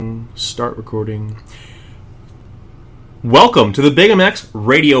Start recording. Welcome to the Big MX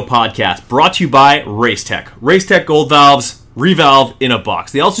Radio Podcast, brought to you by Racetech. Racetech Gold Valves, revalve in a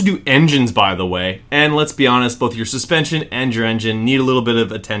box. They also do engines, by the way. And let's be honest, both your suspension and your engine need a little bit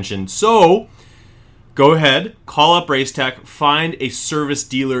of attention. So, go ahead, call up Racetech, find a service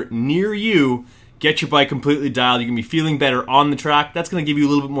dealer near you, get your bike completely dialed. You can be feeling better on the track. That's going to give you a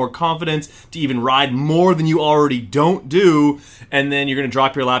little bit more confidence to even ride more than you already don't do. And then you're going to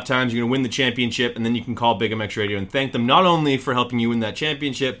drop your lap times. You're going to win the championship. And then you can call Big MX Radio and thank them not only for helping you win that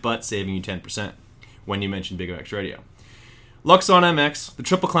championship, but saving you 10% when you mention Big MX Radio. Luxon MX, the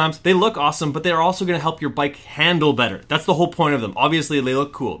triple clamps, they look awesome, but they're also going to help your bike handle better. That's the whole point of them. Obviously, they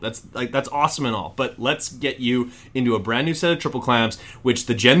look cool. That's awesome and all. But let's get you into a brand new set of triple clamps, which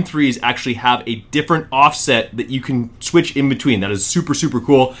the Gen 3s actually have a different offset that you can switch in between. That is super, super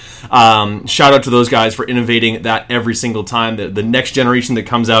cool. Shout out to those guys for innovating that every single time. The next generation that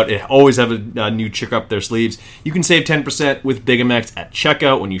comes out, it always have a new trick up their sleeves. You can save 10% with Big MX at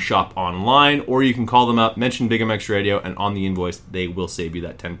checkout when you shop online, or you can call them up, mention Big MX Radio, and on the invoice, they will save you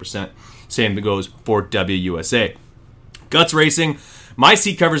that 10%. Same goes for WUSA. Guts Racing, my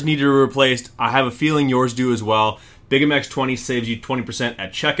seat covers need to be replaced. I have a feeling yours do as well. Big MX 20 saves you 20%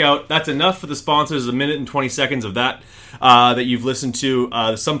 at checkout. That's enough for the sponsors. A minute and 20 seconds of that that you've listened to.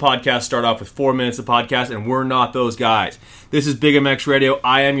 Some podcasts start off with 4 minutes of podcast, and we're not those guys. This is Big MX Radio.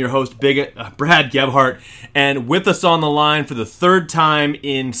 I am your host, Brad Gebhardt, and with us on the line for the third time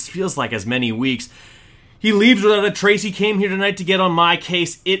in feels like as many weeks, he leaves without a trace. He came here tonight to get on my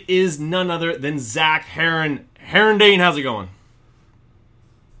case. It is none other than Zach Herrin. Herrin Dane, how's it going?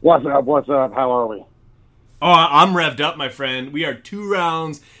 What's up? How are we? Oh, I'm revved up, my friend. We are 2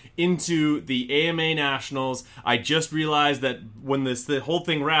 rounds into the AMA Nationals. I just realized that when the whole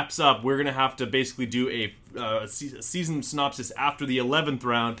thing wraps up, we're going to have to basically do a season synopsis after the 11th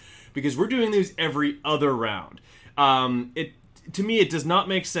round because we're doing these every other round. To me, it does not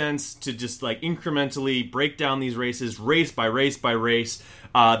make sense to just like incrementally break down these races, race by race by race.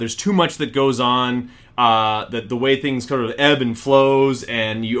 There's too much that goes on. That the way things sort of ebb and flows,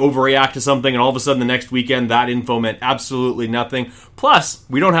 and you overreact to something, and all of a sudden the next weekend that info meant absolutely nothing. Plus,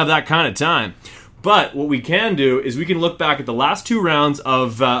 we don't have that kind of time. But what we can do is we can look back at the last 2 rounds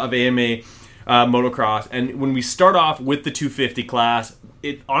of AMA Motocross, and when we start off with the 250 class,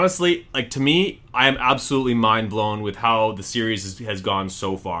 it honestly, like to me, I am absolutely mind blown with how the series has gone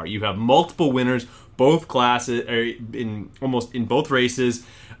so far. You have multiple winners, both classes, in both races.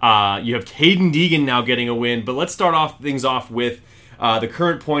 You have Caden Deegan now getting a win, but let's start things off with the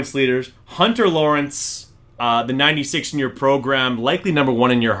current points leaders. Hunter Lawrence, the 96 in your program, likely number 1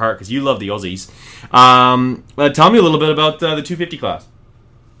 in your heart because you love the Aussies. Tell me a little bit about the 250 class.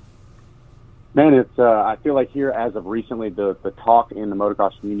 Man, it's I feel like here as of recently, the talk in the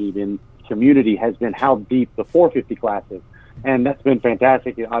motocross community has been how deep the 450 class is, and that's been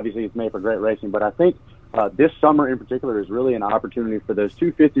fantastic. Obviously, it's made for great racing, but I think this summer in particular is really an opportunity for those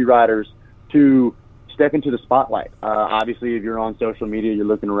 250 riders to step into the spotlight. Obviously, if you're on social media, you're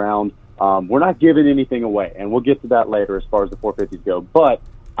looking around. We're not giving anything away, and we'll get to that later as far as the 450s go. But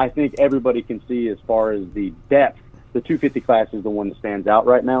I think everybody can see as far as the depth, the 250 class is the one that stands out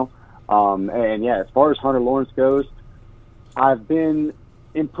right now. And yeah, as far as Hunter Lawrence goes, I've been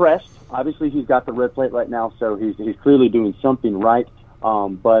impressed. Obviously, he's got the red plate right now, so he's clearly doing something right.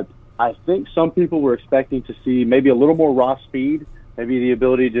 But I think some people were expecting to see maybe a little more raw speed, maybe the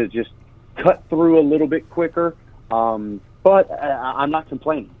ability to just cut through a little bit quicker. But I'm not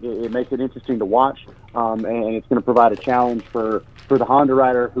complaining. It makes it interesting to watch, and it's going to provide a challenge for the Honda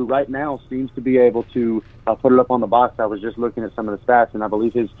rider who right now seems to be able to put it up on the box. I was just looking at some of the stats, and I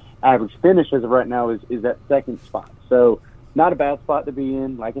believe his average finish as of right now is that 2nd spot. So not a bad spot to be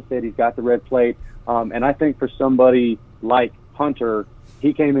in. Like I said, he's got the red plate. And I think for somebody like Hunter,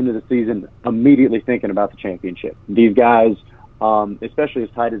 he came into the season immediately thinking about the championship. These guys, especially as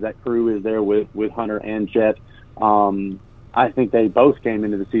tight as that crew is there with Hunter and Jet, I think they both came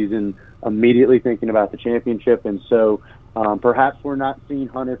into the season immediately thinking about the championship. And so perhaps we're not seeing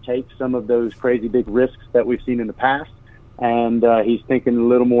Hunter take some of those crazy big risks that we've seen in the past. And he's thinking a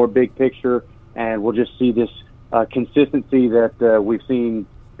little more big picture, and we'll just see this consistency that we've seen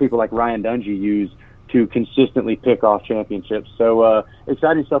people like Ryan Dungey use to consistently pick off championships. So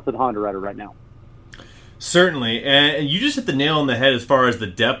exciting stuff for the Honda rider right now. Certainly, and you just hit the nail on the head as far as the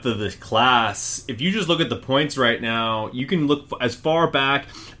depth of this class. If you just look at the points right now, you can look as far back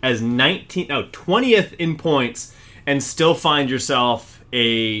as 20th in points and still find yourself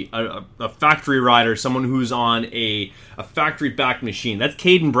a factory rider, someone who's on a factory-backed machine. That's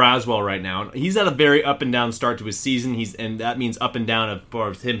Caden Braswell right now. He's had a very up and down start to his season. And that means up and down as far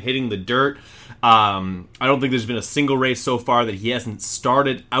as him hitting the dirt. I don't think there's been a single race so far that he hasn't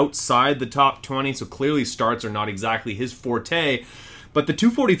started outside the top 20, so clearly starts are not exactly his forte. But the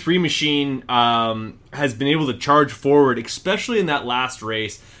 243 machine has been able to charge forward, especially in that last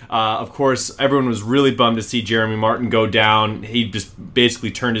race. Of course, everyone was really bummed to see Jeremy Martin go down. He just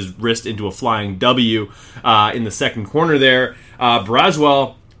basically turned his wrist into a flying W in the second corner there.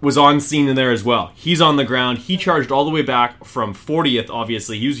 Braswell was on scene in there as well. He's on the ground. He charged all the way back from 40th,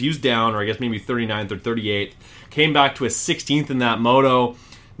 obviously. He was down, or I guess maybe 39th or 38th. Came back to a 16th in that moto.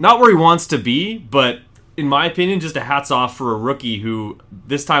 Not where he wants to be, but in my opinion, just a hats off for a rookie who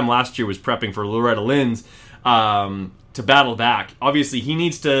this time last year was prepping for Loretta Lynn's to battle back. Obviously, he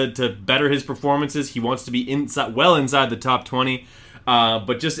needs to better his performances. He wants to be well inside the top 20.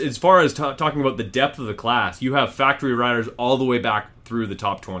 But just as far as talking about the depth of the class, you have factory riders all the way back through the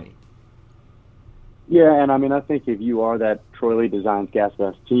top 20. Yeah, and I mean, I think if you are that Troy Lee Designs Gas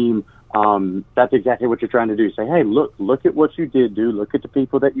Gas team, that's exactly what you're trying to do. Say, hey, look at what you did do. Look at the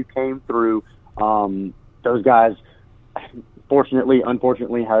people that you came through. Those guys, fortunately,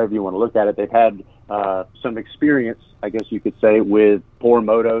 unfortunately, however you want to look at it, they've had some experience, I guess you could say, with poor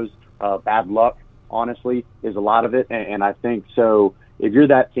motos. Bad luck, honestly, is a lot of it. And I think so if you're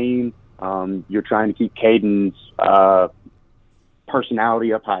that team, you're trying to keep Caden's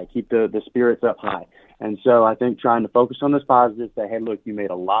personality up high, keep the spirits up high. And so I think trying to focus on those positives, say, hey, look, you made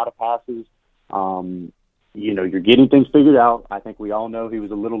a lot of passes. You're getting things figured out. I think we all know he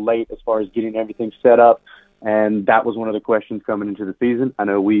was a little late as far as getting everything set up, and that was one of the questions coming into the season. I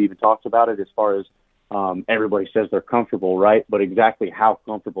know we even talked about it as far as everybody says they're comfortable, right? But exactly how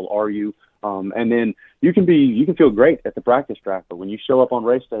comfortable are you? And then you can feel great at the practice track, but when you show up on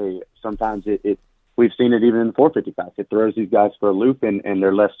race day, sometimes we've seen it even in the 450 class. It throws these guys for a loop, and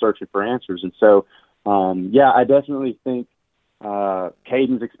they're less searching for answers. And so, I definitely think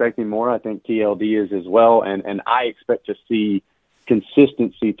Caden's expecting more. I think TLD is as well, and I expect to see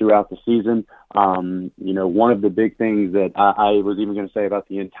consistency throughout the season. One of the big things that I was even going to say about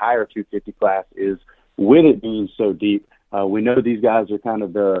the entire 250 class is with it being so deep, we know these guys are kind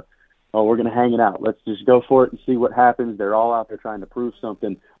of we're going to hang it out. Let's just go for it and see what happens. They're all out there trying to prove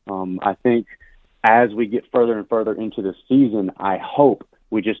something. I think as we get further and further into the season, I hope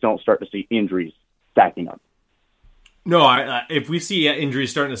we just don't start to see injuries stacking up. No, if we see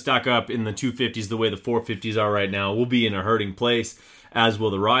injuries starting to stack up in the 250s the way the 450s are right now, we'll be in a hurting place, as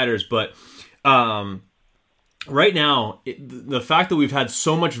will the riders. But right now, the fact that we've had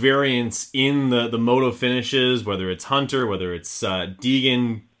so much variance in the moto finishes, whether it's Hunter, whether it's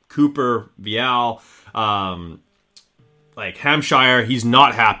Deegan, Cooper, Vial, like Hampshire, he's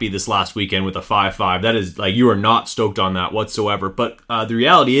not happy this last weekend with a 5.5. That is, like, you are not stoked on that whatsoever. But the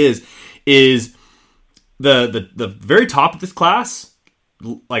reality is the very top of this class,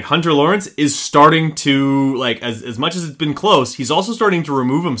 like Hunter Lawrence, is starting to, like, as much as it's been close, he's also starting to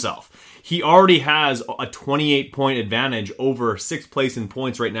remove himself. He already has a 28-point advantage over 6th place in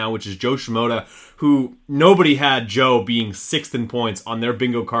points right now, which is Joe Shimoda, who nobody had Joe being 6th in points on their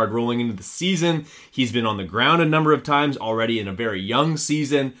bingo card rolling into the season. He's been on the ground a number of times already in a very young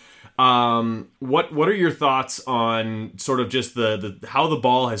season. What are your thoughts on sort of just the how the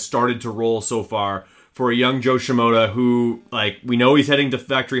ball has started to roll so far for a young Joe Shimoda, who, like, we know he's heading to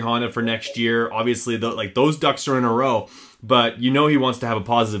factory Honda for next year. Obviously, those ducks are in a row, but he wants to have a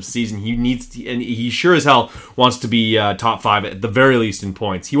positive season. He needs to, and he sure as hell wants to be top 5 at the very least in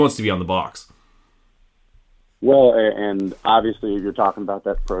points. He wants to be on the box. Well, and obviously, if you're talking about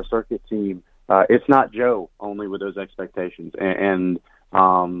that pro circuit team, it's not Joe only with those expectations. And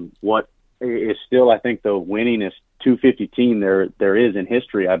what is still, I think, the winningest 250 team there is in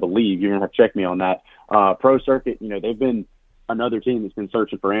history, I believe. You're going to have to check me on that. Pro circuit, they've been another team that's been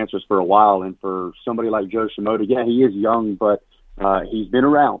searching for answers for a while. And for somebody like Joe Shimoda, yeah, he is young, but he's been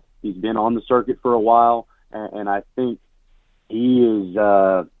around. He's been on the circuit for a while. And I think he is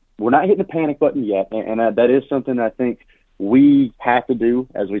we're not hitting the panic button yet. And that is something I think we have to do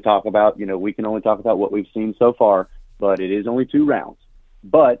as we talk about, we can only talk about what we've seen so far, but it is only 2 rounds.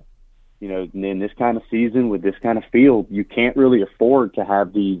 But in this kind of season with this kind of field, you can't really afford to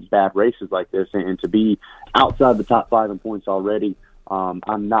have these bad races like this and to be outside the top 5 in points already.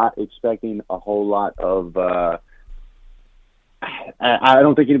 I'm not expecting a whole lot of I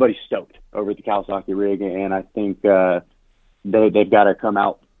don't think anybody's stoked over at the Kawasaki rig, and I think they've got to come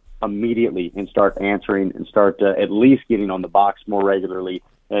out immediately and start answering and start at least getting on the box more regularly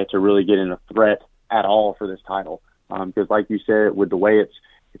to really get in a threat at all for this title. because like you said, with the way it's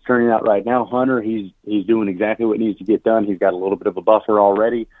turning out right now, Hunter, he's doing exactly what needs to get done. He's got a little bit of a buffer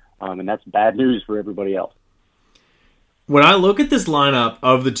already, and that's bad news for everybody else. When I look at this lineup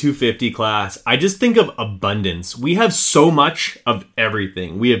of the 250 class, I just think of abundance. We have so much of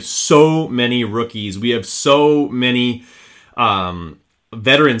everything. We have so many rookies. We have so many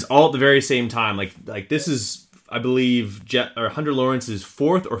veterans all at the very same time. Like this is, I believe, Hunter Lawrence's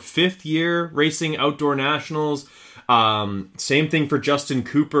 4th or 5th year racing outdoor nationals. Same thing for Justin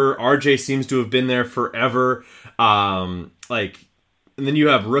Cooper. RJ seems to have been there forever. And then you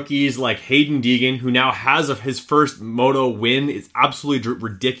have rookies like Hayden Deegan, who now has his first moto win. It's absolutely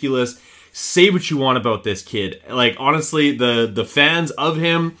ridiculous. Say what you want about this kid. Like, honestly, the fans of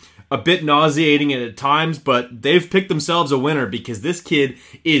him, a bit nauseating at times, but they've picked themselves a winner because this kid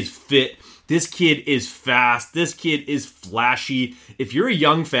is fit. This kid is fast. This kid is flashy. If you're a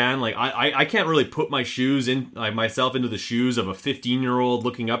young fan, like I can't really put myself into the shoes of a 15-year-old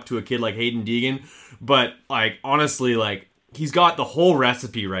looking up to a kid like Hayden Deegan, but like honestly, like he's got the whole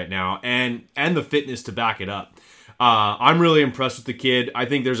recipe right now and the fitness to back it up. I'm really impressed with the kid. I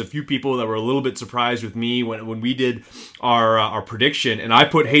think there's a few people that were a little bit surprised with me when we did our prediction, and I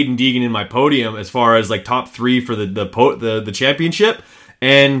put Hayden Deegan in my podium as far as like top 3 for the championship,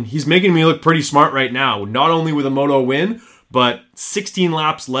 and he's making me look pretty smart right now. Not only with a moto win, but 16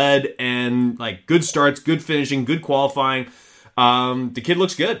 laps led and like good starts, good finishing, good qualifying. The kid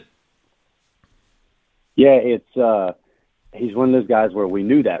looks good. Yeah, it's he's one of those guys where we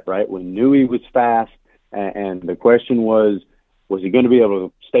knew that, right? We knew he was fast, and the question was he going to be able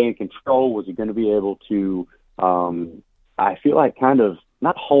to stay in control? Was he going to be able to, I feel like kind of,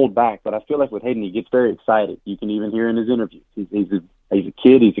 not hold back, but I feel like with Hayden, he gets very excited. You can even hear in his interviews. He's a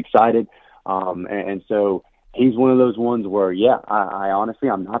kid, he's excited, and so he's one of those ones where, yeah, I honestly,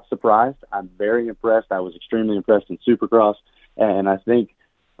 I'm not surprised. I'm very impressed. I was extremely impressed in Supercross, and I think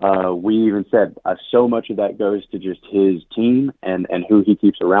we even said so much of that goes to just his team and who he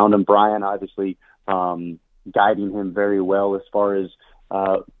keeps around him. Brian, obviously, guiding him very well as far as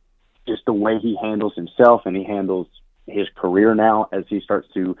just the way he handles himself and he handles his career now as he starts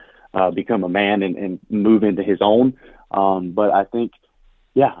to become a man and move into his own. But I think,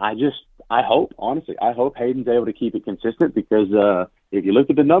 yeah, I hope Hayden's able to keep it consistent because if you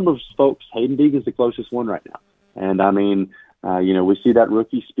look at the numbers, folks, Hayden Deegan's the closest one right now. And I mean, we see that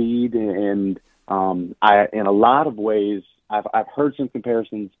rookie speed, and in a lot of ways, I've heard some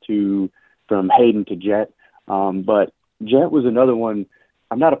comparisons from Hayden to Jet, but Jet was another one.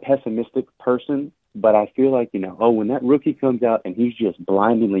 I'm not a pessimistic person, but I feel like when that rookie comes out and he's just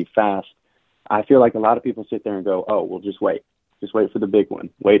blindingly fast, I feel like a lot of people sit there and go, oh, well, just wait for the big one,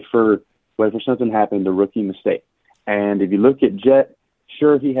 wait for something to happen, the rookie mistake. And if you look at Jet,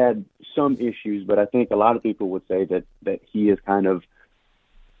 sure, he had some issues, but I think a lot of people would say that he has kind of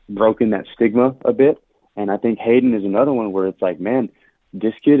broken that stigma a bit. And I think Hayden is another one where it's like, man,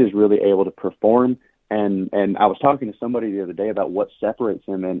 this kid is really able to perform. And I was talking to somebody the other day about what separates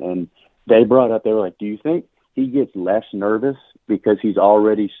him, and they brought up, they were like, do you think he gets less nervous because he's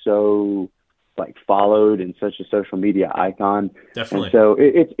already so like followed and such a social media icon? Definitely. And so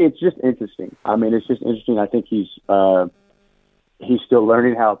it's just interesting. I mean, it's just interesting. I think he's still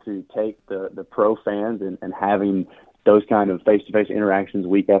learning how to take the pro fans and having those kind of face-to-face interactions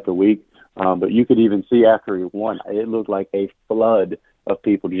week after week. But you could even see after he won, it looked like a flood of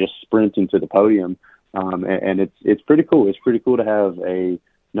people just sprinting to the podium. And it's pretty cool. It's pretty cool to have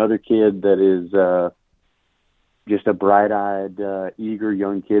another kid that is just a bright-eyed, eager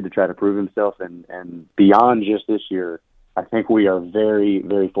young kid to try to prove himself. And beyond just this year, I think we are very,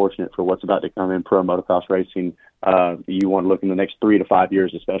 very fortunate for what's about to come in pro motocross racing. You want to look in the next 3 to 5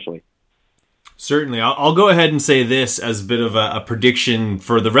 years especially. Certainly. I'll go ahead and say this as a bit of a prediction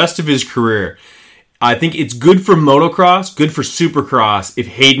for the rest of his career. I think it's good for motocross, good for supercross if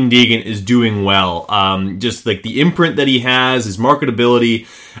Hayden Deegan is doing well. Just like the imprint that he has, his marketability.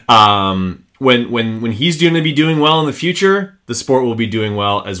 When he's going to be doing well in the future, the sport will be doing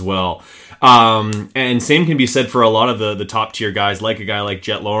well as well. And same can be said for a lot of the top tier guys, like a guy like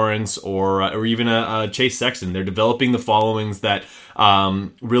Jet Lawrence or even a Chase Sexton. They're developing the followings that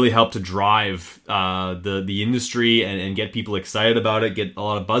really help to drive the industry and get people excited about it, get a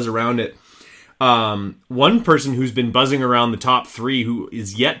lot of buzz around it. One person who's been buzzing around the top 3 who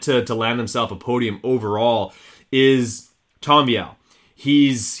is yet to land himself a podium overall is Tom Vial.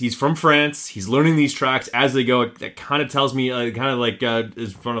 He's from France. He's learning these tracks as they go. That kind of tells me,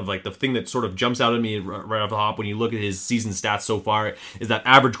 is one of like the thing that sort of jumps out at me right off the hop when you look at his season stats so far is that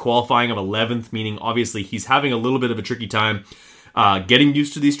average qualifying of 11th, meaning obviously he's having a little bit of a tricky time getting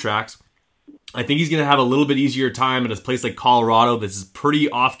used to these tracks. I think he's going to have a little bit easier time at a place like Colorado. This is pretty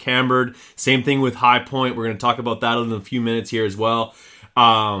off-cambered. Same thing with High Point. We're going to talk about that in a few minutes here as well.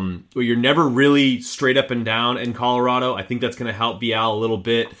 You're never really straight up and down in Colorado. I think that's going to help Vial a little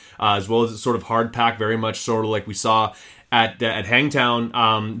bit, as well as it's sort of hard pack, very much sort of like we saw at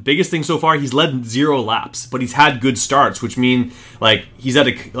Hangtown. Biggest thing so far, he's led 0 laps, but he's had good starts, which mean like he's at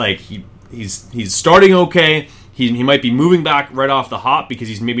he's starting okay. He might be moving back right off the hop because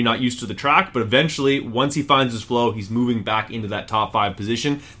he's maybe not used to the track, but eventually, once he finds his flow, he's moving back into that top 5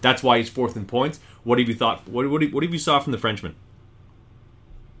 position. That's why he's 4th in points. What have you thought? What have you saw from the Frenchman?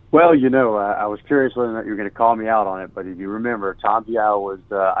 Well, I was curious whether or not you were going to call me out on it, but if you remember, Tom Vial was,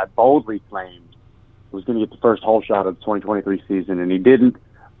 I boldly claimed, was going to get the first whole shot of the 2023 season, and he didn't. It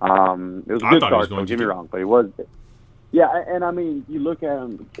was a good start, don't get me wrong, but he was. Yeah, and I mean, you look at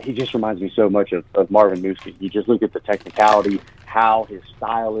him, he just reminds me so much of Marvin Newsky. You just look at the technicality, how his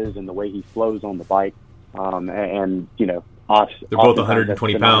style is, and the way he flows on the bike. They're both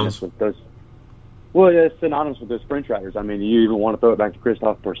 120 pounds. Well, it's synonymous with those French riders. I mean, you even want to throw it back to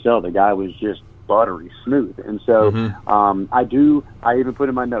Christophe Pourcel. The guy was just buttery smooth. And so I even put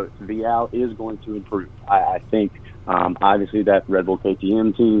in my notes, Vial is going to improve. I think, obviously, that Red Bull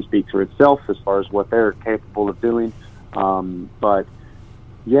KTM team speaks for itself as far as what they're capable of doing. But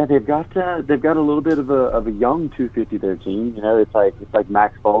yeah, they've got a little bit of a young 250 their team. It's like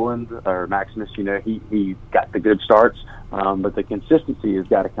Max Boland or Maximus. He got the good starts, but the consistency has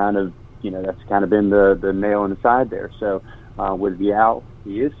got to kind of that's kind of been the nail in the side there. So with Vial,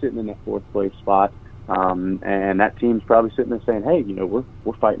 he is sitting in that 4th place spot, and that team's probably sitting there saying, hey,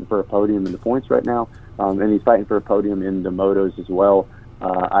 we're fighting for a podium in the points right now, and he's fighting for a podium in the motos as well.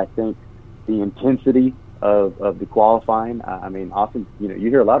 I think the intensity of the qualifying. I mean, often, you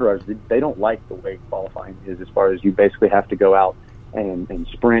hear a lot of riders, they don't like the way qualifying is, as far as you basically have to go out and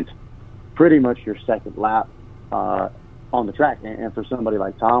sprint pretty much your second lap on the track. And for somebody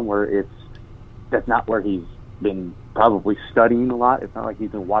like Tom, where that's not where he's been probably studying a lot. It's not like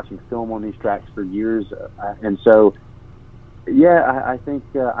he's been watching film on these tracks for years. And so, yeah, I think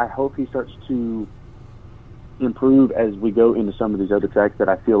I hope he starts to improve as we go into some of these other tracks that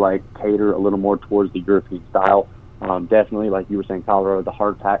I feel like cater a little more towards the European style. Definitely, like you were saying, Colorado, the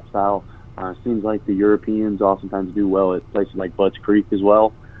hard pack style. Seems like the Europeans oftentimes do well at places like Butts Creek as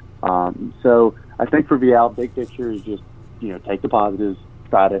well. So I think for Vial, big picture is just, take the positives,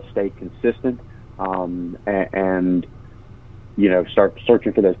 try to stay consistent, and start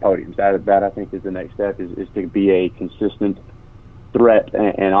searching for those podiums. That I think is the next step, is to be a consistent threat.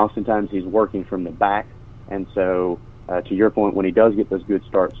 And oftentimes he's working from the back. And so, to your point, when he does get those good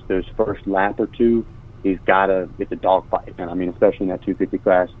starts, those first lap or two, he's got to get the dogfight. And I mean, especially in that 250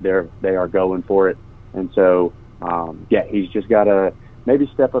 class, they are going for it. And so, he's just got to maybe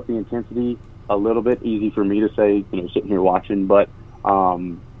step up the intensity a little bit. Easy for me to say, sitting here watching, but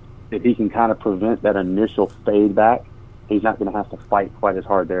if he can kind of prevent that initial fade back, he's not going to have to fight quite as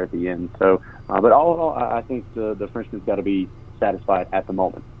hard there at the end. So, but all in all, I think the Frenchman's got to be satisfied at the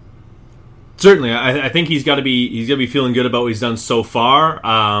moment. Certainly, I think he's got to be feeling good about what he's done so far.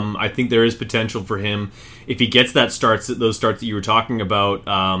 I think there is potential for him if he gets those starts that you were talking about.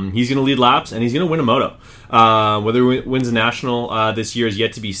 He's going to lead laps and he's going to win a moto. Whether he wins a national this year is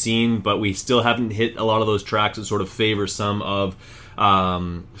yet to be seen, but we still haven't hit a lot of those tracks that sort of favor some of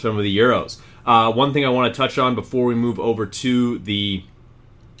the Euros. One thing I want to touch on before we move over to the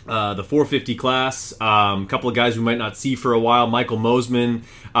 450 class, a couple of guys we might not see for a while. Michael Mosman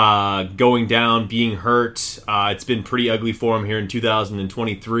going down, being hurt. It's been pretty ugly for him here in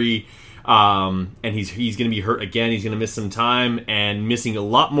 2023, and he's going to be hurt again. He's going to miss some time and missing a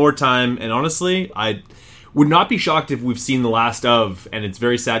lot more time. And honestly, I would not be shocked if we've seen the last of, and it's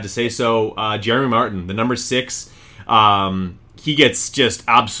very sad to say so, Jeremy Martin, the number 6. He gets just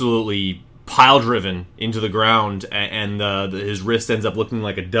absolutely pile driven into the ground, and his wrist ends up looking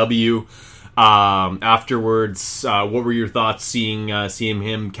like a W. Afterwards, what were your thoughts seeing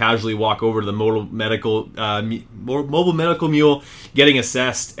him casually walk over to the mobile medical mule, getting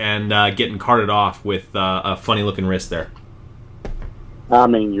assessed and getting carted off with a funny looking wrist there? I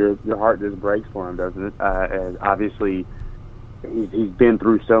mean, your heart just breaks for him, doesn't it? And obviously, he's been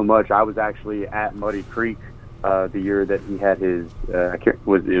through so much. I was actually at Muddy Creek the year that he had his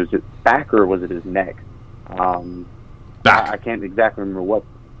was it back or was it his neck? Back. I can't exactly remember what.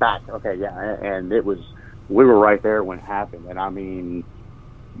 Back. Okay, yeah, and we were right there when it happened. And I mean,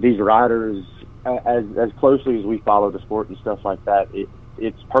 these riders, as closely as we follow the sport and stuff like that,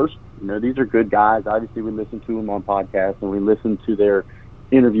 it's personal. These are good guys. Obviously, we listen to them on podcasts and we listen to their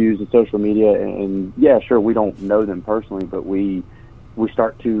interviews and social media. And yeah, sure, we don't know them personally, but we we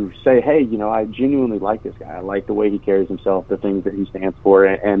start to say, hey, I genuinely like this guy. I like the way he carries himself, the things that he stands for.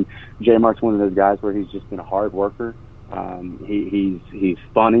 And J Mark's one of those guys where he's just been a hard worker. He's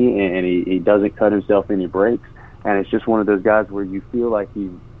funny, and he doesn't cut himself any breaks. And it's just one of those guys where you feel like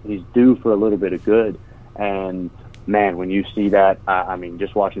he's due for a little bit of good. And man, when you see that, I mean,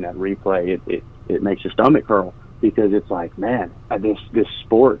 just watching that replay, it makes your stomach curl, because it's like, man, this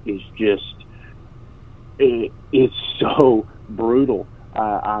sport is just it's so brutal.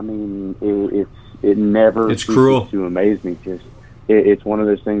 I mean, it never it's cruel to amaze me. Just it's one of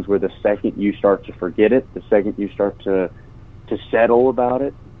those things where the second you start to forget it, the second you start to settle about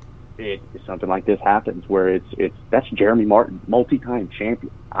it, something like this happens, where that's Jeremy Martin, multi-time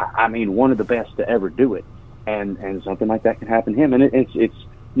champion. I mean, one of the best to ever do it, and something like that can happen to him. And it's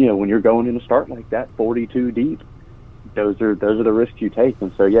when you're going in a start like that, 42 deep, those are the risks you take.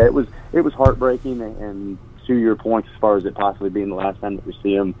 And so yeah, it was heartbreaking. And to your point, as far as it possibly being the last time that we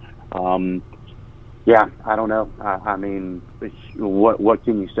see him, yeah, I don't know. I mean, what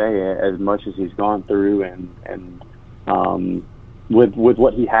can you say? As much as he's gone through, and with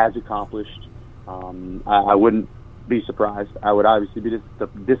what he has accomplished, I wouldn't be surprised. I would obviously be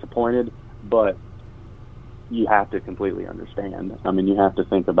disappointed, but you have to completely understand. I mean, you have to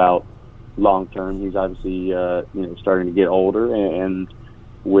think about long term. He's obviously starting to get older, and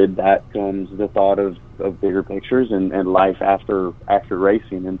with that comes the thought of bigger pictures and life after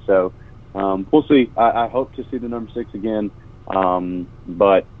racing. And so we'll see. I hope to see the number 6 again,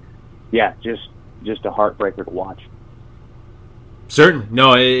 but yeah, just a heartbreaker to watch. Certainly.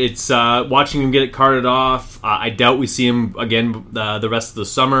 No, it's watching him get it carted off. I doubt we see him again the rest of the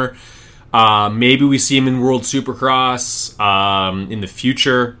summer. Maybe we see him in World Supercross in the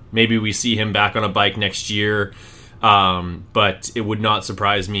future. Maybe we see him back on a bike next year. But it would not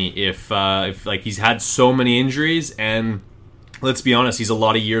surprise me if like he's had so many injuries, and let's be honest, he's a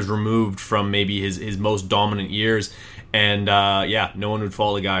lot of years removed from maybe his most dominant years. And no one would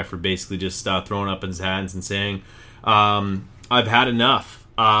fault a guy for basically just throwing up his hands and saying, I've had enough.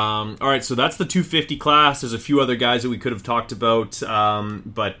 All right, so that's the 250 class. There's a few other guys that we could have talked about,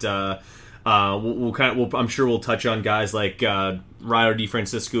 but I'm sure we'll touch on guys like Ryder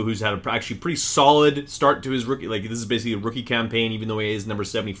DeFrancisco, who's had actually pretty solid start to his rookie. Like, this is basically a rookie campaign, even though he is number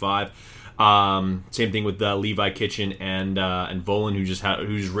 75. Same thing with Levi Kitchen and Volan, who just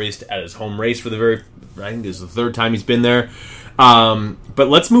raced at his home race for I think this is the third time he's been there. But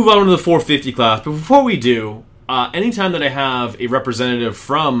let's move on to the 450 class. But before we do, anytime that I have a representative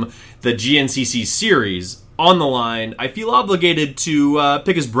from the GNCC series on the line, I feel obligated to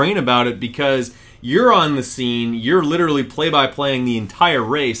pick his brain about it, because you're on the scene. You're literally play-by-playing the entire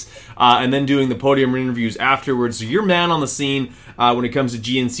race and then doing the podium interviews afterwards. So you're man on the scene when it comes to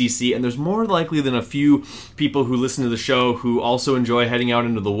GNCC, and there's more likely than a few people who listen to the show who also enjoy heading out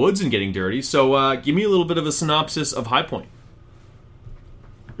into the woods and getting dirty. So give me a little bit of a synopsis of High Point.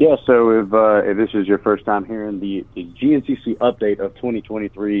 Yeah, so if this is your first time hearing the GNCC update of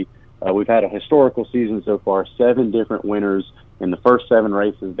 2023, we've had a historical season so far, 7 different winners in the first 7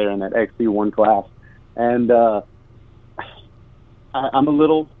 races there in that XC1 class. And I'm a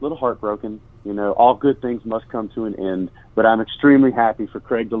little heartbroken. All good things must come to an end, but I'm extremely happy for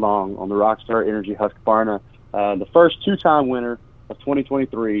Craig DeLong on the Rockstar Energy Husqvarna, the first 2-time winner of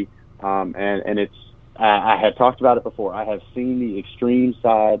 2023, and it's I had talked about it before. I have seen the extreme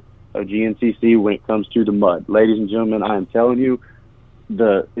side of GNCC when it comes to the mud. Ladies and gentlemen, I am telling you,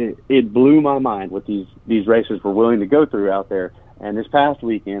 it blew my mind what these racers were willing to go through out there. And this past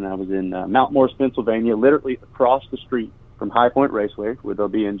weekend, I was in Mount Morris, Pennsylvania, literally across the street from High Point Raceway, where they'll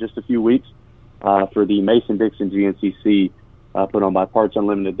be in just a few weeks for the Mason-Dixon GNCC put on by Parts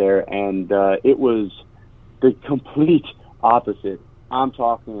Unlimited there. And it was the complete opposite. I'm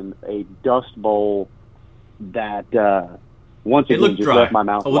talking a dust bowl that once again just left my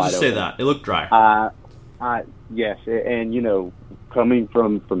mouth wide open. We'll just say that. It looked dry. Yes, and coming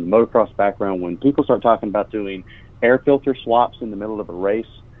from the motocross background, when people start talking about doing air filter swaps in the middle of a race,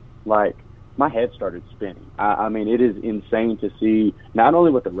 like, my head started spinning. I mean, it is insane to see not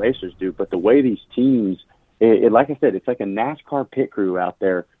only what the racers do, but the way these teams, like I said, it's like a NASCAR pit crew out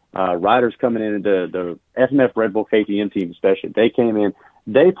there. Riders coming in, the FMF Red Bull KTM team especially, they came in,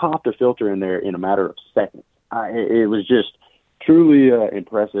 they popped a filter in there in a matter of seconds. It was just truly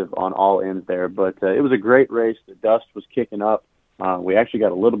impressive on all ends there, but it was a great race. The dust was kicking up. We actually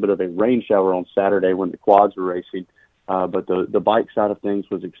got a little bit of a rain shower on Saturday when the quads were racing, but the bike side of things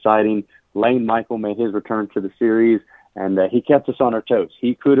was exciting. Lane Michael made his return to the series, and he kept us on our toes.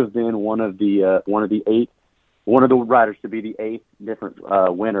 He could have been one of the riders to be the 8th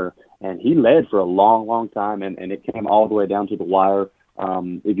different winner, and he led for a long, long time, and it came all the way down to the wire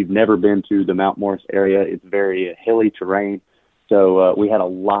If you've never been to the Mount Morris area, it's very hilly terrain. So we had a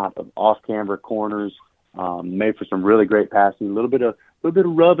lot of off-camber corners, made for some really great passing, a little bit of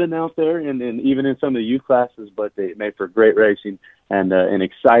rubbing out there, and even in some of the youth classes, but they made for great racing and an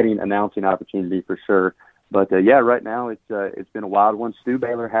exciting announcing opportunity for sure. But yeah, right now it's been a wild one. Stu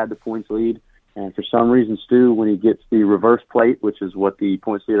Baylor had the points lead, and for some reason, Stu, when he gets the reverse plate, which is what the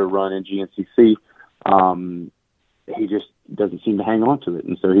points leader run in GNCC, he just doesn't seem to hang on to it,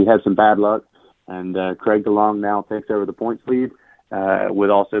 and so he had some bad luck. And Craig DeLong now takes over the points lead, with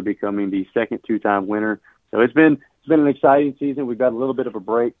also becoming the second two-time winner. So it's been an exciting season. We've got a little bit of a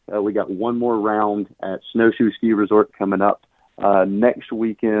break. We got one more round at Snowshoe Ski Resort coming up next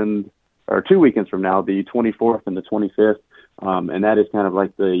weekend, or 2 weekends from now, the 24th and the 25th. And that is kind of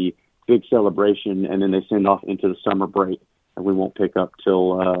like the big celebration, and then they send off into the summer break, and we won't pick up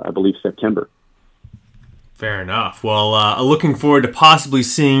till, I believe, September. Fair enough. Well, looking forward to possibly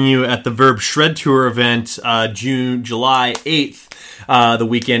seeing you at the Verb Shred Tour event July 8th, the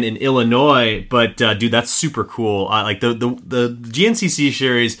weekend in Illinois. But, dude, that's super cool. Like the GNCC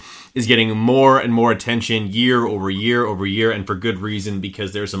series is getting more and more attention year over year over year, and for good reason,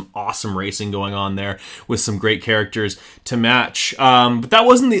 because there's some awesome racing going on there with some great characters to match. But that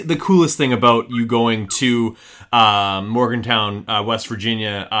wasn't the coolest thing about you going to Morgantown, West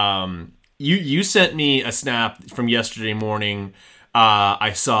Virginia. You sent me a snap from yesterday morning.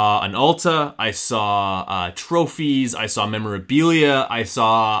 I saw an Alta. I saw trophies. I saw memorabilia. I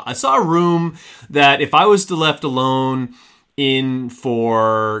saw a room that if I was to left alone in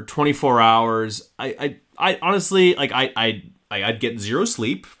for 24 hours, I honestly, like, I'd get zero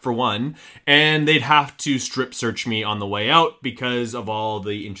sleep for one, and they'd have to strip search me on the way out because of all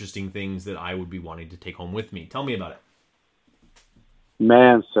the interesting things that I would be wanting to take home with me. Tell me about it.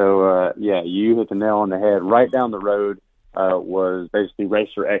 Man, so yeah, you hit the nail on the head. Right down the road was basically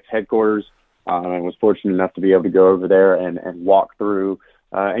Racer X headquarters, and was fortunate enough to be able to go over there and walk through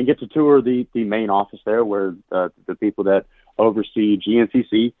and get to tour the main office there, where the people that oversee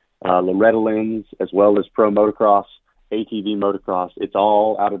GNCC, Loretta Lynn's, as well as Pro Motocross, ATV Motocross, it's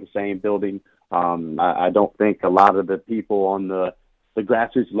all out of the same building. I don't think a lot of the people on the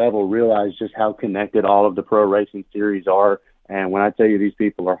grassroots level realize just how connected all of the pro racing series are. And when I tell you these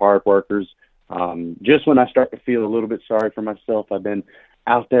people are hard workers, just when I start to feel a little bit sorry for myself, I've been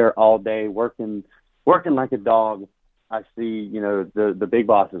out there all day working like a dog. I see, the big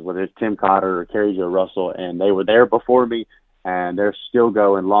bosses, whether it's Tim Cotter or Kerry Joe Russell, and they were there before me, and they're still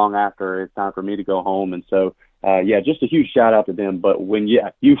going long after it's time for me to go home. And so, yeah, just a huge shout out to them. But when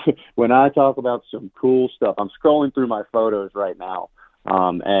I talk about some cool stuff, I'm scrolling through my photos right now,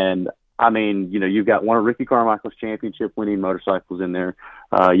 and I mean, you've got one of Ricky Carmichael's championship-winning motorcycles in there.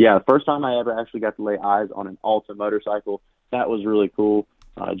 Yeah, the first time I ever actually got to lay eyes on an Alta motorcycle, that was really cool.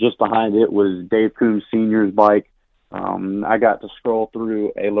 Just behind it was Dave Coombs Sr.'s bike. I got to scroll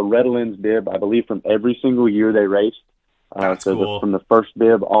through a Loretta Lynn's bib, I believe, from every single year they raced. So cool. From the first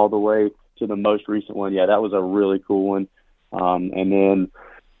bib all the way to the most recent one. Yeah, that was a really cool one. And then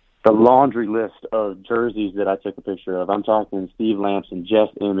the laundry list of jerseys that I took a picture of. I'm talking Steve Lamson, Jeff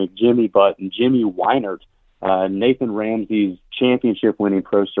Emmick, Jimmy Button, Jimmy Weinert, Nathan Ramsey's championship-winning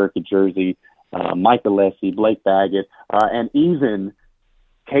Pro Circuit jersey, Mike Alessi, Blake Baggett, and even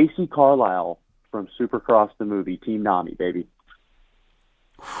Casey Carlisle from Supercross the movie, Team Nami, baby.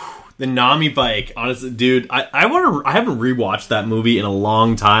 The Nami bike, honestly, dude, I haven't rewatched that movie in a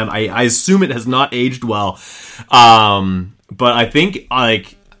long time. I assume it has not aged well, but I think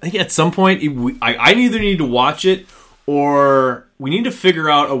at some point I either need to watch it, or we need to figure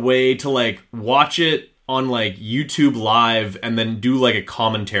out a way to watch it on YouTube Live and then do a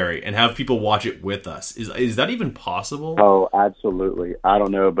commentary and have people watch it with us. Is that even possible? Oh, absolutely. I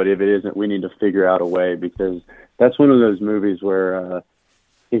don't know, but if it isn't, we need to figure out a way, because that's one of those movies where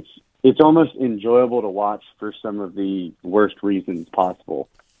it's almost enjoyable to watch for some of the worst reasons possible.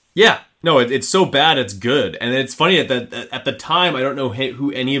 Yeah, no, it's so bad it's good, and it's funny that at the time I don't know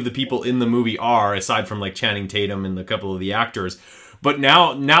who any of the people in the movie are aside from Channing Tatum and a couple of the actors. But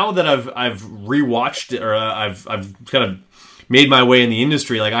now that I've rewatched it, or I've kind of made my way in the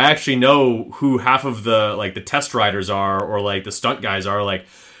industry, I actually know who half of the test riders are, or the stunt guys are.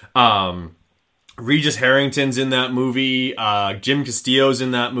 Regis Harrington's in that movie. Jim Castillo's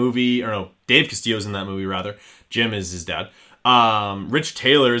in that movie, or no, Dave Castillo's in that movie rather. Jim is his dad. Rich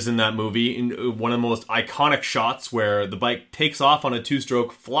Taylor's in that movie, in one of the most iconic shots where the bike takes off on a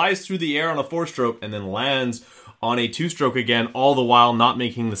two-stroke, flies through the air on a four-stroke, and then lands on a two-stroke again, all the while not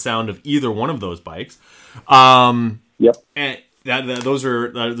making the sound of either one of those bikes. Yep. And those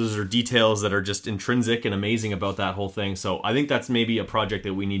are details that are just intrinsic and amazing about that whole thing. So I think that's maybe a project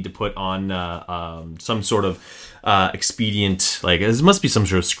that we need to put on some sort of expedient. Like, there must be some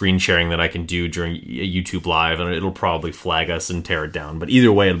sort of screen sharing that I can do during a YouTube live, and it'll probably flag us and tear it down. But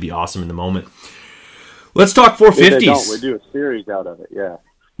either way, it'll be awesome in the moment. Let's talk 450s. If they don't, we do a series out of it. Yeah.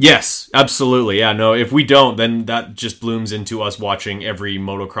 Yes, absolutely. Yeah, no, if we don't, then that just blooms into us watching every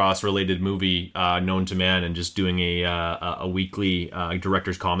motocross-related movie known to man and just doing a weekly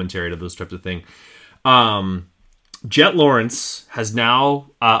director's commentary to those types of things. Jet Lawrence has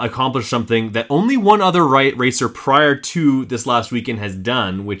now accomplished something that only one other racer prior to this last weekend has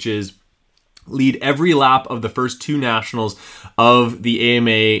done, which is lead every lap of the first two nationals of the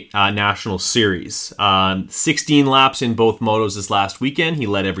AMA National Series. 16 laps in both motos this last weekend. He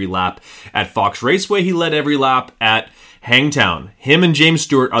led every lap at Fox Raceway. He led every lap at Hangtown. Him and James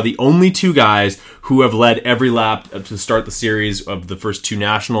Stewart are the only two guys who have led every lap to start the series of the first two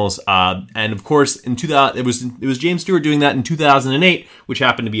nationals. And of course, in 2000, it was James Stewart doing that in 2008, which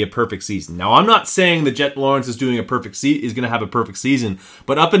happened to be a perfect season. Now, I'm not saying that Jet Lawrence is doing is going to have a perfect season,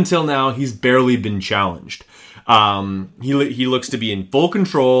 but up until now, he's barely been challenged. He looks to be in full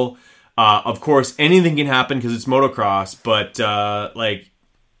control. Of course, anything can happen because it's motocross, but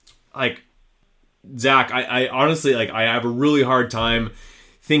Zach, I honestly, I have a really hard time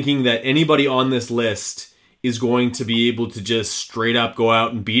thinking that anybody on this list is going to be able to just straight up go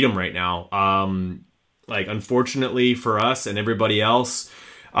out and beat him right now. Unfortunately for us and everybody else,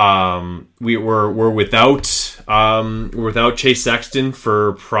 we're without Chase Sexton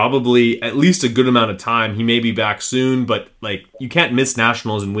for probably at least a good amount of time. He may be back soon, but you can't miss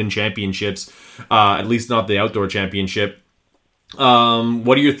nationals and win championships, at least not the outdoor championship.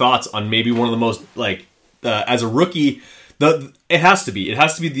 What are your thoughts on maybe one of the most, as a rookie, it has to be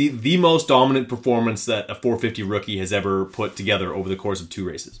the most dominant performance that a 450 rookie has ever put together over the course of two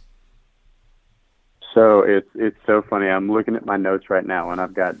races? So it's so funny. I'm looking at my notes right now, and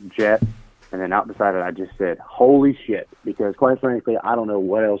I've got Jet, and then out beside it, I just said, holy shit, because quite frankly, I don't know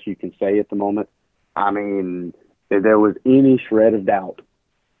what else you can say at the moment. I mean, if there was any shred of doubt,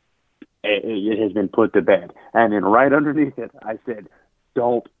 it has been put to bed. And then right underneath it, I said,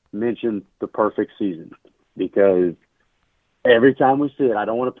 don't mention the perfect season, because every time we see it, I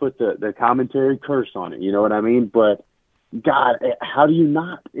don't want to put the commentary curse on it, you know what I mean? But God, how do you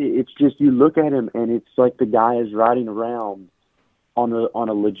not? It's just, you look at him and it's like the guy is riding around on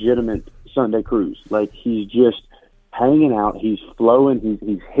a legitimate Sunday cruise. Like, he's just hanging out, he's flowing,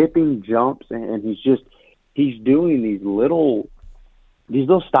 he's hipping jumps, and he's doing these little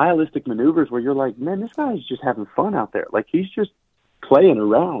stylistic maneuvers where you're like, man, this guy's just having fun out there. Like, he's just playing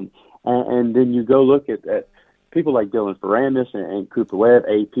around. And then you go look at people like Dylan Ferrandis and Cooper Webb,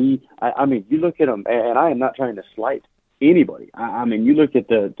 AP. I mean, you look at them, and I am not trying to slight anybody. I mean, you look at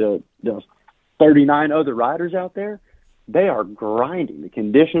the 39 other riders out there, they are grinding. The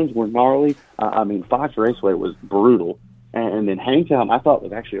conditions were gnarly. I mean, Fox Raceway was brutal. And then Hangtown, I thought,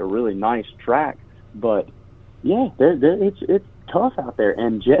 was actually a really nice track. But, yeah, it's tough out there,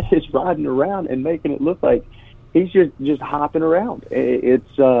 and Jet is riding around and making it look like he's just hopping around. It's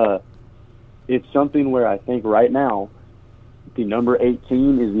something where I think right now the number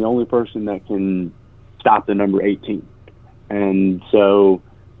 18 is the only person that can stop the number 18, and so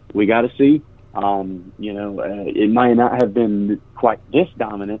we got to see. It might not have been quite this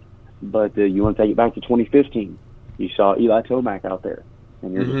dominant, but you want to take it back to 2015. You saw Eli Tomac out there,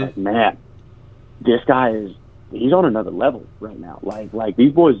 and you're just like, man, this guy he's on another level right now. Like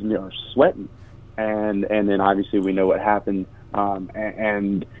these boys are sweating, and then obviously we know what happened.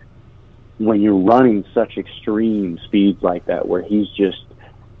 And when you're running such extreme speeds like that, where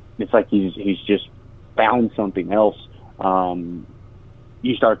it's like he's just found something else.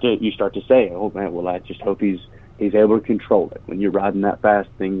 You start to say, oh man, well, I just hope he's able to control it. When you're riding that fast,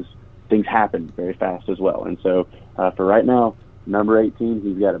 things happen very fast as well. And so for right now, number 18,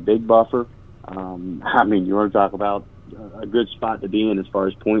 he's got a big buffer. I mean, you want to talk about a good spot to be in as far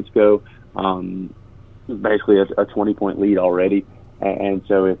as points go. Basically a 20-point lead already. And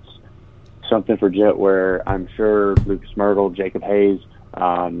so it's something for Jet where I'm sure Lucas Myrtle, Jacob Hayes,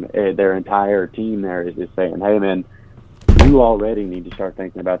 their entire team there is saying, hey, man, you already need to start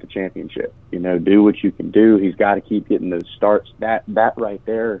thinking about the championship. Do what you can do. He's got to keep getting those starts. That right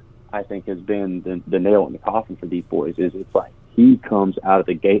there, I think, has been the nail in the coffin for these boys. It's like he comes out of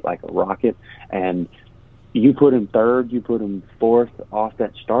the gate like a rocket, and you put him third, you put him fourth off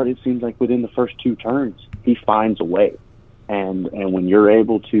that start, it seems like within the first two turns, he finds a way. And when you're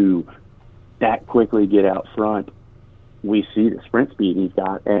able to that quickly get out front, we see the sprint speed he's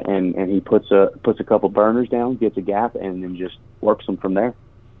got, and he puts a couple burners down, gets a gap, and then just works them from there.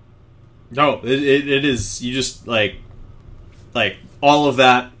 No, it is. You just like all of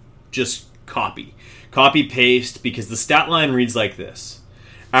that, just copy paste, because the stat line reads like this: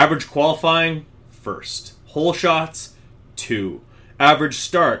 average qualifying first, hole shots 2, average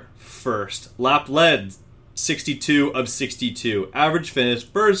start first, lap led 62 of 62, average finish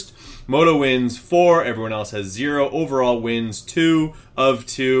first, moto wins 4, everyone else has 0, overall wins 2 of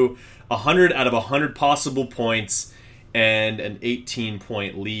 2, 100 out of 100 possible points, and an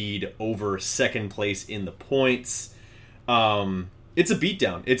 18-point lead over second place in the points. It's a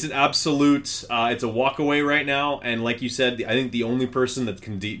beatdown. It's an absolute, it's a walk away right now. And like you said, I think the only person that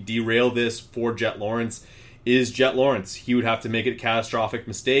can derail this for Jet Lawrence is Jet Lawrence. He would have to make a catastrophic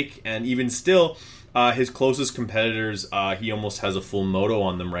mistake. And even still, his closest competitors, he almost has a full moto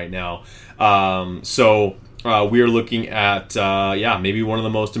on them right now. So we are looking at, maybe one of the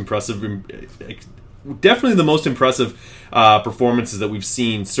most impressive, definitely the most impressive performances that we've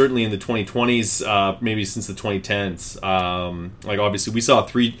seen, certainly in the 2020s, maybe since the 2010s. Obviously, we saw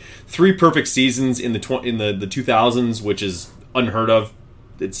three perfect seasons in the 2000s, which is unheard of.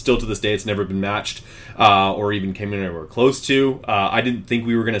 It's still, to this day, it's never been matched or even came anywhere close to. I didn't think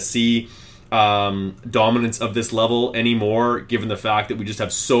we were going to see dominance of this level anymore, given the fact that we just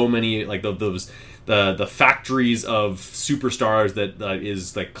have so many the factories of superstars that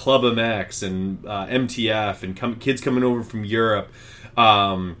is like Club MX and MTF and kids coming over from Europe.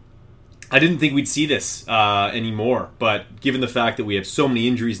 I didn't think we'd see this anymore, but given the fact that we have so many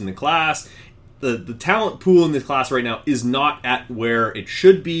injuries in the class, the talent pool in this class right now is not at where it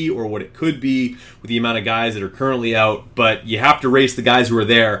should be or what it could be with the amount of guys that are currently out, but you have to race the guys who are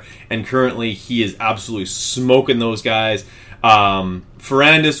there, and currently he is absolutely smoking those guys.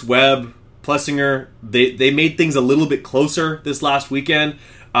 Ferrandis, Webb, Plessinger, they made things a little bit closer this last weekend,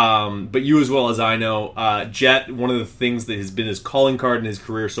 but you as well as I know, Jet, one of the things that has been his calling card in his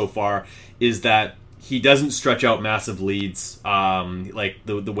career so far is that he doesn't stretch out massive leads like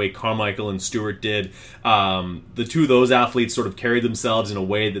the way Carmichael and Stewart did. The two of those athletes sort of carried themselves in a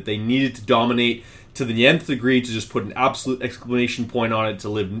way that they needed to dominate to the nth degree, to just put an absolute exclamation point on it, to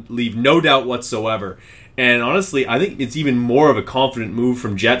leave no doubt whatsoever. And honestly, I think it's even more of a confident move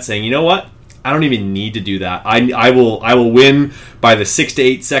from Jet, saying, you know what? I don't even need to do that. I will win by the 6 to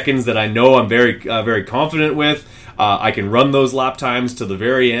 8 seconds that I know I'm very confident with. I can run those lap times to the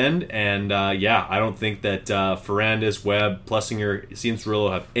very end, and I don't think that Ferrandis, Webb, Plessinger,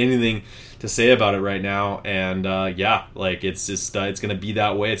 Cianciarulo have anything to say about it right now. And it's just it's going to be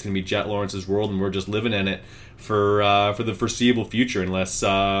that way. It's going to be Jet Lawrence's world, and we're just living in it for the foreseeable future, unless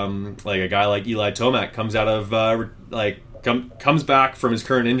a guy like Eli Tomac comes out of comes back from his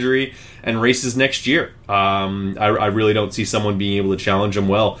current injury and races next year. I really don't see someone being able to challenge him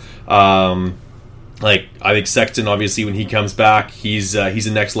well. I think Sexton, obviously, when he comes back, he's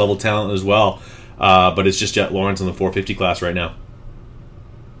a next level talent as well. But it's just Jet Lawrence in the 450 class right now.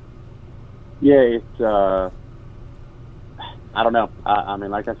 Yeah, it's I don't know. I mean,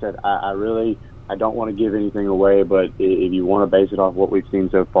 like I said, I don't want to give anything away, but if you want to base it off what we've seen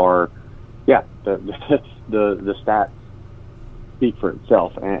so far, yeah, the stats speak for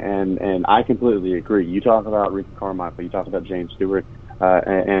itself, and I completely agree. You talk about Ricky Carmichael, you talk about James Stewart,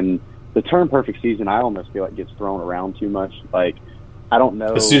 and the term perfect season, I almost feel like gets thrown around too much. Like, I don't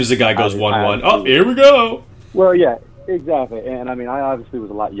know. As soon as the guy goes 1-1, oh, here we go. Well, yeah, exactly. And I mean, I obviously was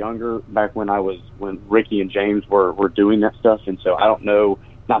a lot younger back when Ricky and James were doing that stuff, and so I don't know.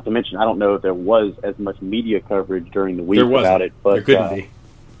 Not to mention, I don't know if there was as much media coverage during the week about it. But there couldn't be.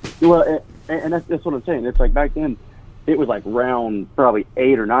 Well, and that's what I'm saying. It's like back then, it was like round probably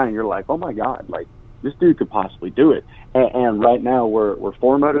 8 or 9, and you're like, oh my God, like this dude could possibly do it. And right now we're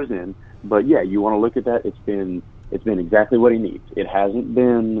 4 motos in, but yeah, you want to look at that. It's been exactly what he needs. It hasn't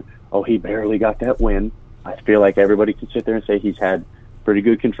been, oh, he barely got that win. I feel like everybody can sit there and say he's had pretty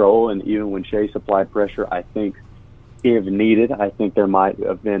good control, and even when Chase applied pressure, I think if needed, I think there might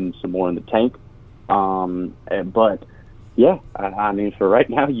have been some more in the tank. But yeah, I mean, for right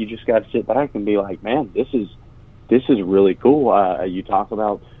now, you just got to sit back and be like, man, this is really cool. You talk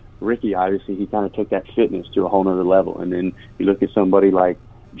about Ricky, obviously he kind of took that fitness to a whole nother level, and then you look at somebody like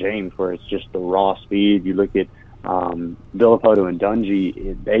James, where it's just the raw speed. You look at Villapoto and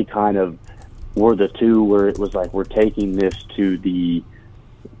Dungey, they kind of were the two where it was like, we're taking this to the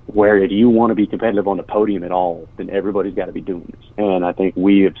where if you want to be competitive on the podium at all, then everybody's got to be doing this. And I think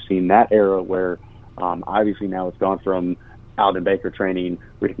we have seen that era where obviously now it's gone from Alden Baker training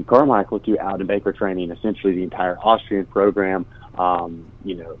Ricky Carmichael to Alden Baker training essentially the entire Austrian program,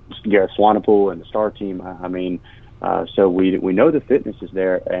 Garrett Swanepoel and the Star team. I mean, so we know the fitness is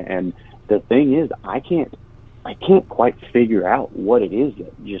there. And the thing is, I can't I can't quite figure out what it is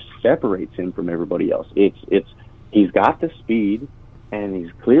that just separates him from everybody else. He's got the speed, and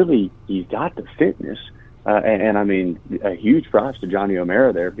he's got the fitness, and I mean, a huge props to Johnny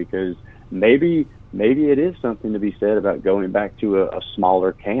O'Mara there, because maybe it is something to be said about going back to a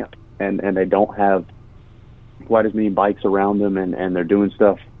smaller camp, and they don't have quite as many bikes around them, and they're doing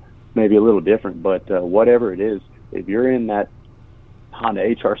stuff maybe a little different. But whatever it is, if you're in that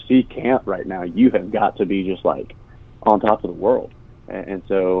Honda HRC camp right now, you have got to be just like on top of the world. And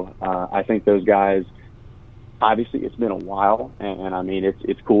so I think those guys, obviously it's been a while, and I mean,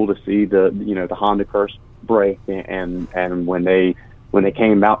 it's cool to see the Honda curse break, and when they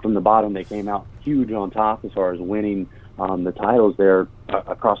came out from the bottom, they came out huge on top as far as winning the titles there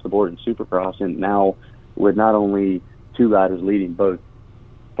across the board in Supercross. And now with not only two riders leading both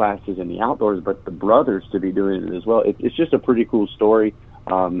classes in the outdoors, but the brothers to be doing it as well, it's just a pretty cool story,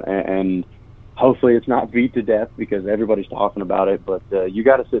 and hopefully it's not beat to death because everybody's talking about it, but you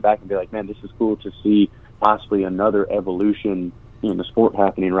got to sit back and be like, man, this is cool to see possibly another evolution in the sport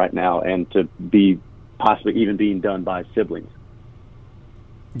happening right now, and to be possibly even being done by siblings.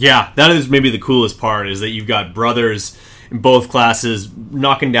 Yeah, that is maybe the coolest part, is that you've got brothers in both classes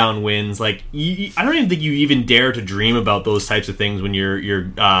knocking down wins. Like, I don't even think you even dare to dream about those types of things when you're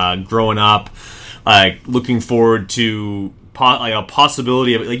growing up, like looking forward to like a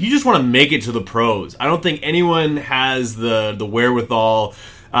possibility of it. Like, you just want to make it to the pros. I don't think anyone has the wherewithal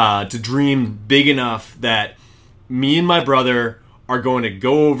to dream big enough that me and my brother are going to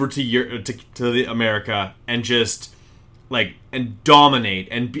go over to America and just and dominate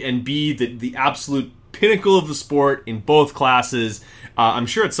and be the absolute pinnacle of the sport in both classes. I'm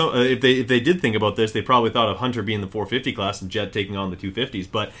sure if they did think about this, they probably thought of Hunter being the 450 class and Jet taking on the 250s.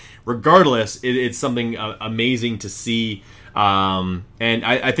 But regardless, it's something amazing to see. And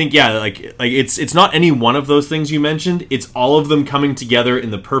I think, yeah, like it's not any one of those things you mentioned. It's all of them coming together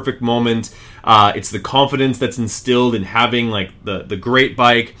in the perfect moment. It's the confidence that's instilled in having the great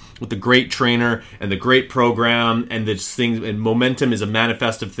bike with the great trainer and the great program, and this thing, and momentum is a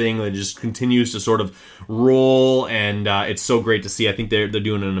manifestive thing that just continues to sort of roll, and it's so great to see. I think they're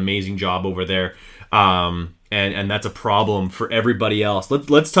doing an amazing job over there. And that's a problem for everybody else.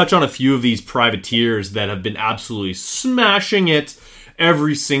 Let's touch on a few of these privateers that have been absolutely smashing it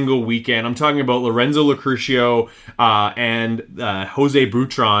every single weekend. I'm talking about Lorenzo Locurcio and Jose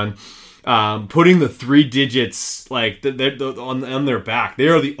Butron, putting the 3 digits on their back. They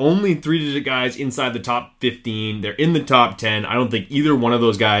are the only 3-digit guys inside the top 15. They're in the top 10. I don't think either one of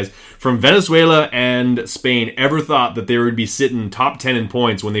those guys from Venezuela and Spain ever thought that they would be sitting top 10 in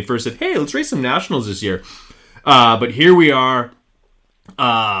points when they first said, "Hey, let's race some nationals this year." But here we are.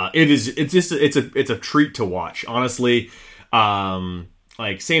 It's a treat to watch, honestly.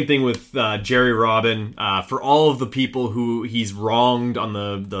 Same thing with Jerry Robin. For all of the people who he's wronged on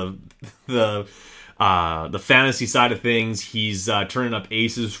the fantasy side of things, he's turning up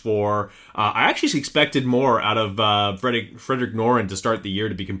aces for. I actually expected more out of Frederick Noren to start the year,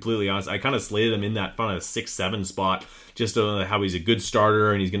 to be completely honest. I kind of slated him in that kind of 6-7 spot, just how he's a good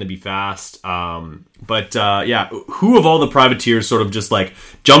starter and he's going to be fast. Yeah, who of all the privateers sort of just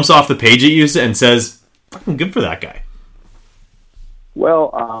jumps off the page at you and says, fucking good for that guy?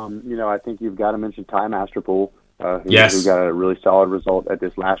 Well, I think you've got to mention Ty Masterpool, yes, who got a really solid result at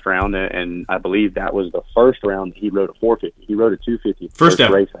this last round, and I believe that was the first round he rode a 450. He rode a 250 first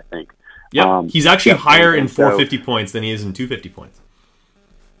race, I think. Yeah, he's actually higher in 450 points than he is in 250 points.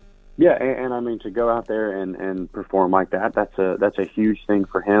 Yeah, and I mean, to go out there and perform like that's a huge thing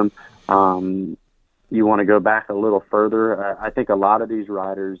for him. You want to go back a little further. I think a lot of these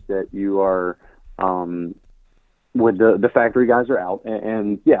riders that you are with the factory guys are out,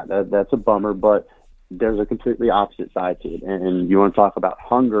 and yeah, that's a bummer, but there's a completely opposite side to it. And you want to talk about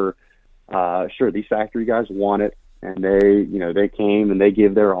hunger. Sure, these factory guys want it, and they came and they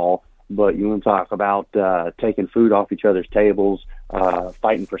give their all. But you want to talk about taking food off each other's tables,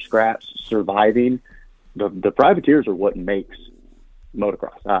 fighting for scraps, surviving. The privateers are what makes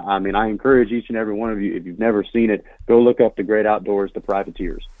motocross. I mean, I encourage each and every one of you, if you've never seen it, go look up The Great Outdoors, The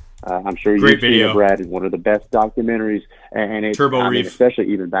Privateers. I'm sure you've seen it, Brad. It's one of the best documentaries, and it's Turbo Reef,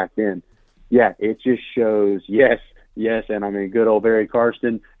 especially even back then. Yeah, it just shows. Yes, and I mean, good old Barry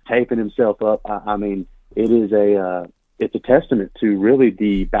Karsten taping himself up. I mean, it's a testament to really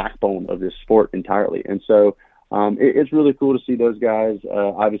the backbone of this sport entirely. And so it's really cool to see those guys,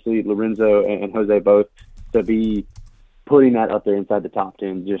 obviously Lorenzo and Jose both, to be putting that up there inside the top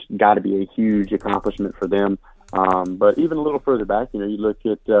 10. Just got to be a huge accomplishment for them. But even a little further back, you look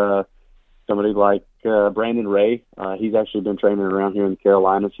at somebody like Brandon Ray. He's actually been training around here in the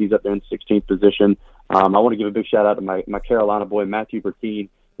Carolinas. He's up there in 16th position. I want to give a big shout out to my Carolina boy, Matthew Bertine.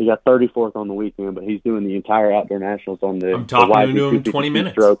 He got 34th on the weekend, but he's doing the entire outdoor nationals on the I'm talking to him 20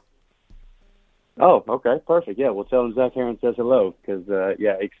 minutes. Stroke. Oh, okay, perfect. Yeah, we'll tell him Zach Herrin says hello because,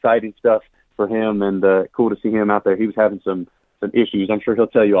 exciting stuff for him and cool to see him out there. He was having some issues. I'm sure he'll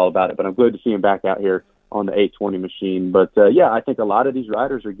tell you all about it, but I'm glad to see him back out here on the 820 machine. But, I think a lot of these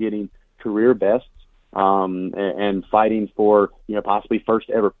riders are getting career bests and fighting for, possibly first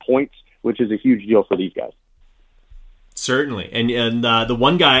ever points, which is a huge deal for these guys. Certainly. And the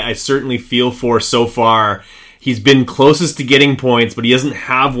one guy I certainly feel for so far, he's been closest to getting points, but he doesn't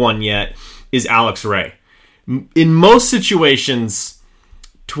have one yet, is Alex Ray. In most situations,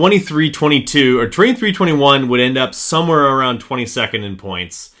 23-22 or 23-21 would end up somewhere around 22nd in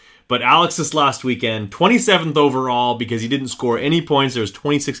points. But Alex this last weekend, 27th overall because he didn't score any points. There was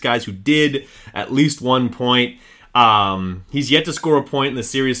 26 guys who did at least 1 point. He's yet to score a point in the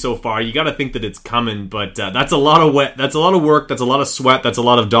series so far. You got to think that it's coming, but that's a lot of that's a lot of work, that's a lot of sweat, that's a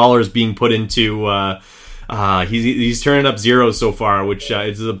lot of dollars being put into. He's turning up zeros so far, which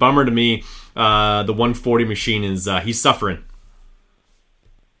is a bummer to me. The 140 machine is he's suffering.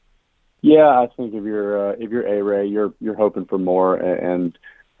 Yeah, I think if you're A-Ray, you're hoping for more, and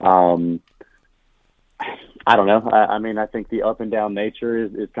I don't know. I think the up and down nature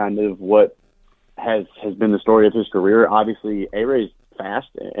is kind of what has been the story of his career. Obviously, A-Ray's fast,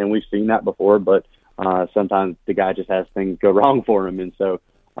 and we've seen that before, but sometimes the guy just has things go wrong for him, and so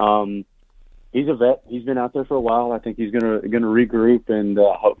he's a vet. He's been out there for a while. I think he's gonna regroup and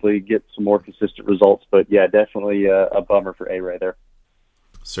hopefully get some more consistent results. But yeah, definitely a bummer for A-Ray there.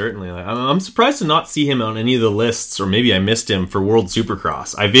 Certainly. I'm surprised to not see him on any of the lists, or maybe I missed him for World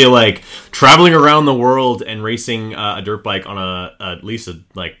Supercross. I feel like traveling around the world and racing a dirt bike on at least a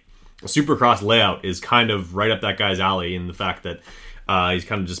Supercross layout is kind of right up that guy's alley, in the fact that he's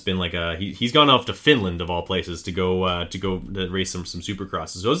kind of just been like he's gone off to Finland of all places to go race some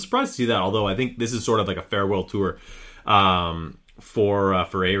Supercrosses. So I was surprised to see that, although I think this is sort of like a farewell tour for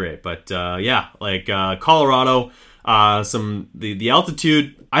A-Ray. But Colorado, the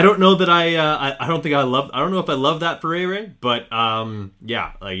altitude. I don't know that I don't know if I love that for A-Ray, but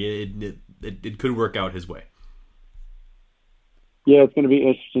it could work out his way. Yeah, it's going to be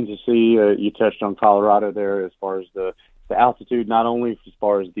interesting to see. You touched on Colorado there as far as the altitude, not only as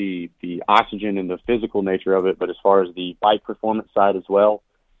far as the oxygen and the physical nature of it, but as far as the bike performance side as well.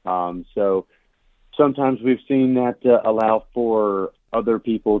 So sometimes we've seen that allow for other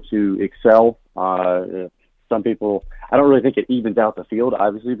people to excel. Some people, I don't really think it evens out the field,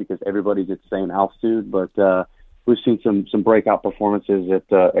 obviously, because everybody's at the same altitude, but we've seen some breakout performances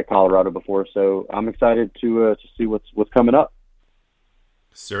at Colorado before. So I'm excited to see what's coming up.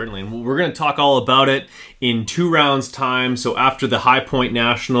 Certainly, and we're going to talk all about it in 2 rounds' time. So after the High Point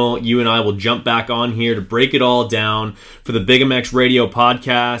National, you and I will jump back on here to break it all down for the Big MX Radio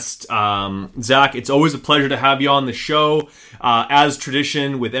podcast. Zach, it's always a pleasure to have you on the show. As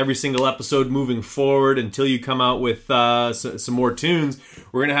tradition with every single episode moving forward, until you come out with some more tunes,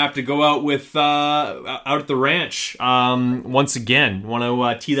 we're going to have to go out with out at the ranch once again. Want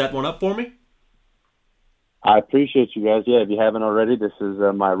to tee that one up for me? I appreciate you guys. Yeah, if you haven't already, this is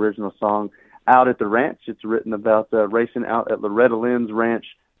my original song, Out at the Ranch. It's written about racing out at Loretta Lynn's Ranch,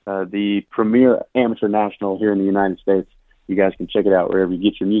 the premier amateur national here in the United States. You guys can check it out wherever you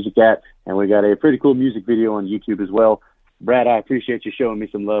get your music at. And we got a pretty cool music video on YouTube as well. Brad, I appreciate you showing me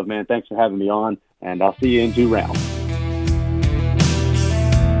some love, man. Thanks for having me on, and I'll see you in 2 rounds.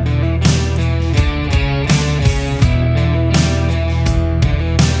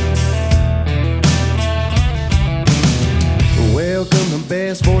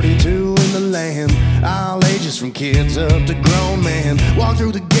 Best 42 in the land, all ages from kids up to grown men. Walk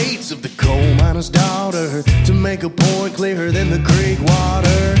through the gates of the coal miner's daughter to make a point clearer than the creek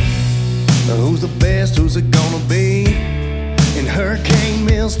water. Who's the best? Who's it gonna be? In Hurricane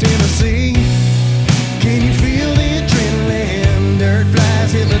Mills, Tennessee. Can you feel the adrenaline? Dirt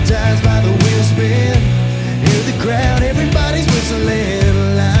flies hypnotized by the wheel spin. Hear the crowd, everybody's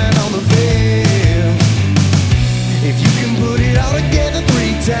whistling. Line on the fence. If you can put it all together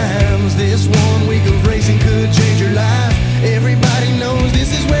 3 times, this 1 week of racing could change your life. Everybody knows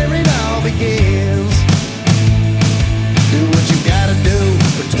this is where it all begins. Do what you gotta do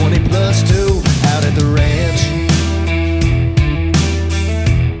for 20 plus 2 out at the ranch.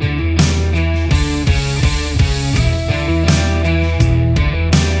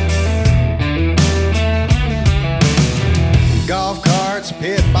 Golf carts,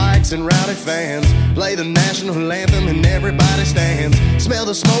 pit bikes, and rowdy fans play the national anthem and everybody stands. Smell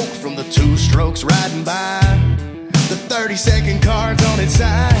the smoke from the 2 strokes riding by. The 30-second card's on its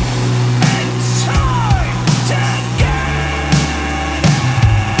side. And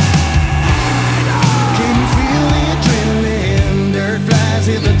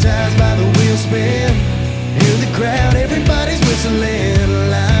hypnotized by the wheel spin. Hear the crowd, everybody's whistling,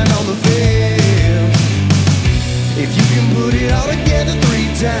 line on the fence. If you can put it all together 3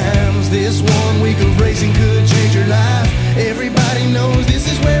 times, this 1 week of racing could change your life. Everybody knows this